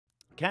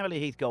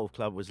Camberley Heath Golf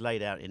Club was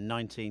laid out in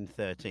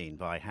 1913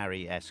 by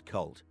Harry S.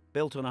 Colt.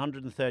 Built on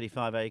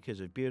 135 acres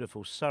of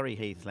beautiful Surrey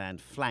heathland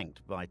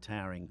flanked by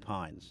towering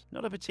pines.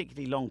 Not a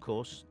particularly long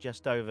course,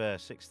 just over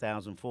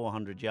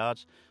 6,400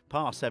 yards,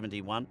 par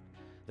 71.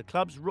 The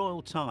club's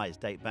royal ties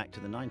date back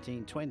to the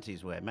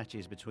 1920s, where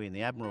matches between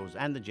the Admirals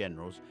and the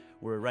Generals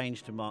were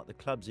arranged to mark the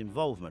club's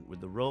involvement with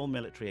the Royal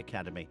Military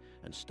Academy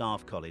and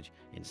Staff College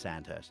in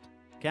Sandhurst.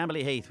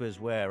 Camberley Heath was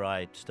where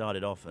I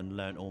started off and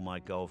learnt all my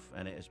golf,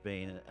 and it has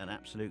been an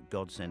absolute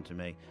godsend to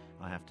me,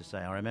 I have to say.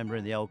 I remember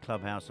in the old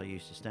clubhouse I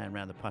used to stand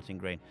around the putting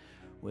green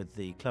with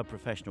the club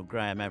professional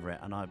Graham Everett,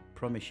 and I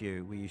promise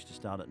you we used to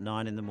start at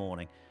 9 in the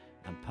morning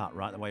and putt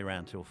right the way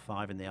around till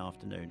 5 in the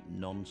afternoon,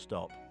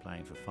 non-stop,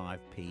 playing for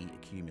 5p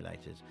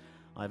accumulators.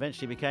 I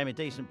eventually became a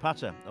decent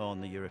putter on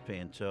the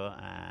European Tour,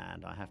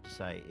 and I have to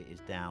say it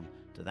is down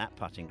to that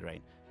putting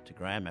green, to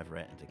Graham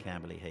Everett and to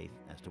Camberley Heath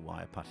as to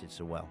why I putted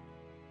so well.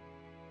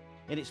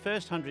 In its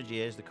first 100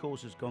 years, the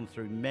course has gone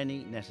through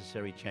many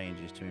necessary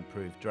changes to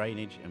improve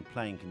drainage and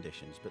playing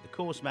conditions, but the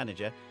course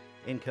manager,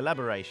 in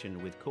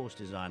collaboration with course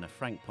designer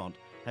Frank Pont,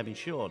 have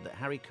ensured that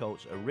Harry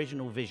Colt's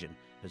original vision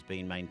has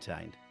been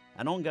maintained.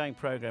 An ongoing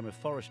programme of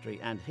forestry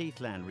and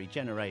heathland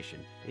regeneration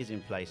is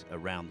in place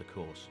around the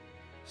course.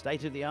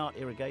 State-of-the-art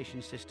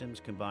irrigation systems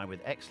combined with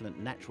excellent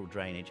natural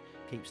drainage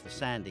keeps the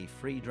sandy,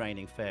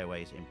 free-draining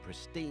fairways in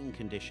pristine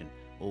condition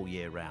all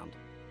year round.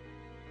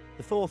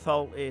 The fourth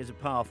hole is a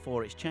par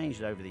 4. It's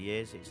changed over the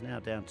years. It's now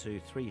down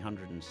to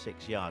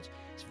 306 yards.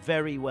 It's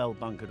very well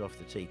bunkered off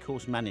the tee.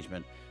 Course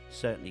management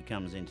certainly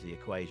comes into the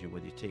equation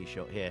with your tee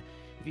shot here.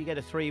 If you get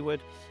a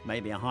 3-wood,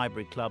 maybe a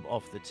hybrid club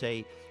off the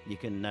tee, you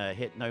can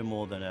hit no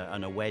more than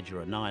a wedge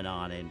or a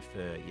 9-iron in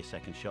for your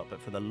second shot.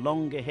 But for the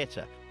longer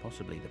hitter,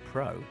 possibly the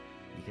pro,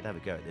 you could have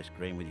a go at this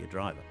green with your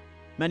driver.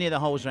 Many of the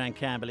holes around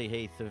Camberley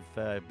Heath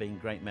have been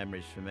great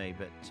memories for me,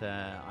 but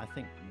I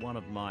think one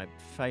of my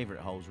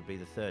favourite holes would be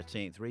the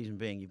 13th. Reason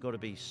being, you've got to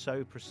be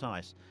so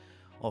precise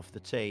off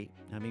the tee.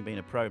 Having been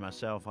a pro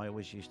myself, I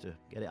always used to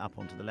get it up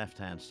onto the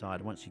left-hand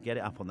side. Once you get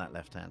it up on that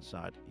left-hand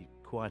side, you're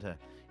quite a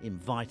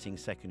inviting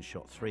second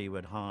shot,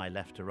 3-wood high,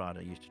 left to right.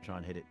 I used to try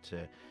and hit it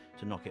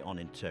to knock it on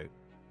in 2.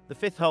 The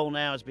fifth hole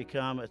now has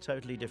become a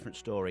totally different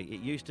story. It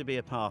used to be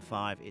a par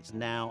 5, it's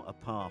now a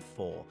par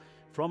 4.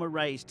 From a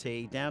raised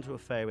tee down to a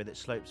fairway that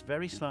slopes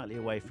very slightly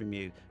away from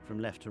you from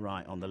left to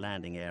right on the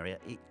landing area,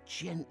 it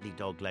gently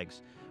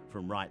doglegs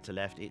from right to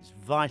left. It's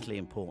vitally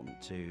important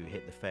to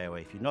hit the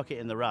fairway. If you knock it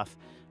in the rough,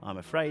 I'm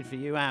afraid for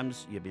you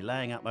AMs, you'll be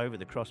laying up over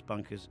the cross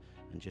bunkers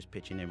and just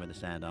pitching in with a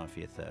sand iron for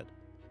your third.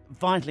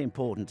 Vitally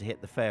important to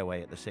hit the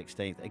fairway at the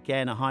 16th.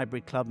 Again, a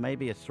hybrid club,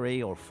 maybe a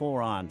 3 or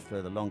 4 iron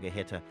for the longer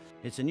hitter.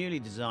 It's a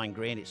newly designed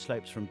green. It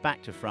slopes from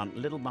back to front,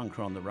 little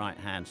bunker on the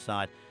right-hand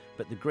side.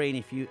 But the green,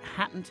 if you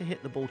happen to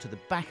hit the ball to the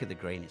back of the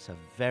green, it's a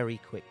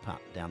very quick putt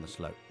down the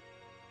slope.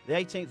 The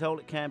 18th hole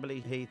at Camberley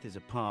Heath is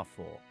a par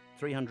 4,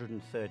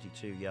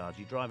 332 yards.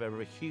 You drive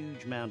over a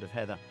huge mound of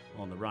heather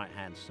on the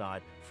right-hand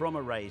side. From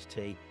a raised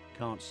tee,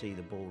 can't see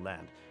the ball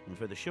land. And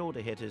for the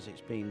shorter hitters,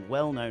 it's been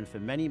well known for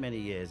many, many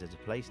years as a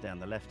place down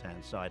the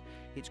left-hand side.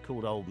 It's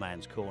called Old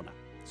Man's Corner.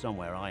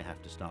 Somewhere I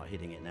have to start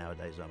hitting it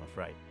nowadays, I'm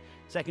afraid.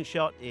 Second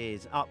shot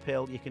is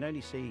uphill. You can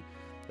only see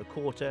a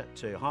quarter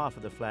to half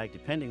of the flag,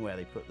 depending where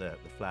they put the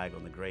flag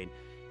on the green.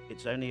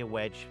 It's only a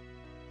wedge,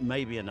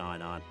 maybe a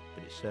 9-iron,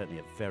 but it's certainly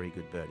a very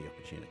good birdie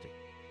opportunity.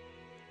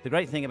 The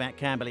great thing about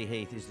Camberley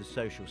Heath is the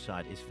social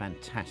side is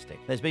fantastic.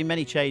 There's been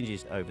many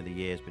changes over the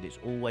years, but it's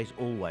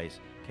always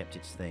kept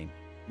its theme.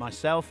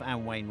 Myself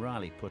and Wayne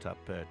Riley put up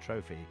a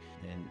trophy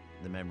in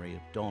the memory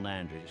of Don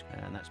Andrews,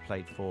 and that's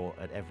played for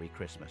at every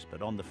Christmas.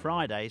 But on the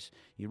Fridays,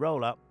 you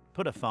roll up,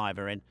 put a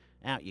fiver in,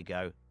 out you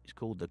go. It's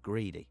called the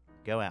Greedy.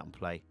 Go out and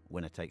play,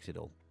 winner takes it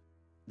all.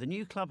 The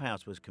new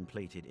clubhouse was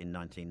completed in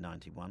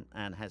 1991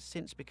 and has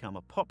since become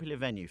a popular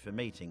venue for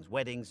meetings,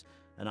 weddings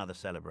and other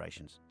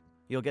celebrations.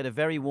 You'll get a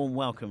very warm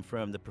welcome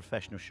from the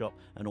professional shop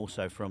and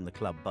also from the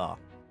club bar.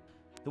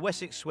 The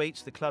Wessex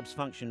Suites, the club's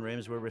function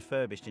rooms, were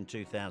refurbished in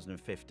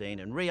 2015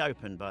 and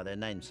reopened by their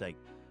namesake.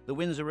 The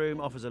Windsor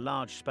Room offers a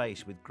large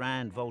space with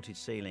grand vaulted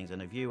ceilings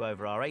and a view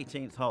over our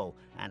 18th hole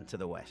and to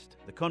the west.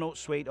 The Connaught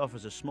Suite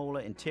offers a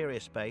smaller interior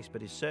space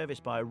but is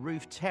serviced by a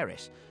roof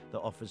terrace that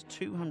offers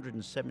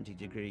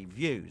 270-degree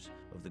views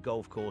of the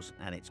golf course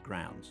and its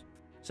grounds.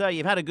 So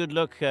you've had a good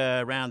look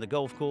around the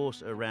golf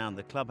course, around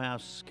the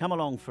clubhouse. Come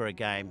along for a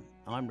game.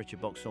 I'm Richard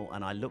Boxall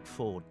and I look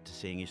forward to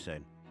seeing you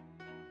soon.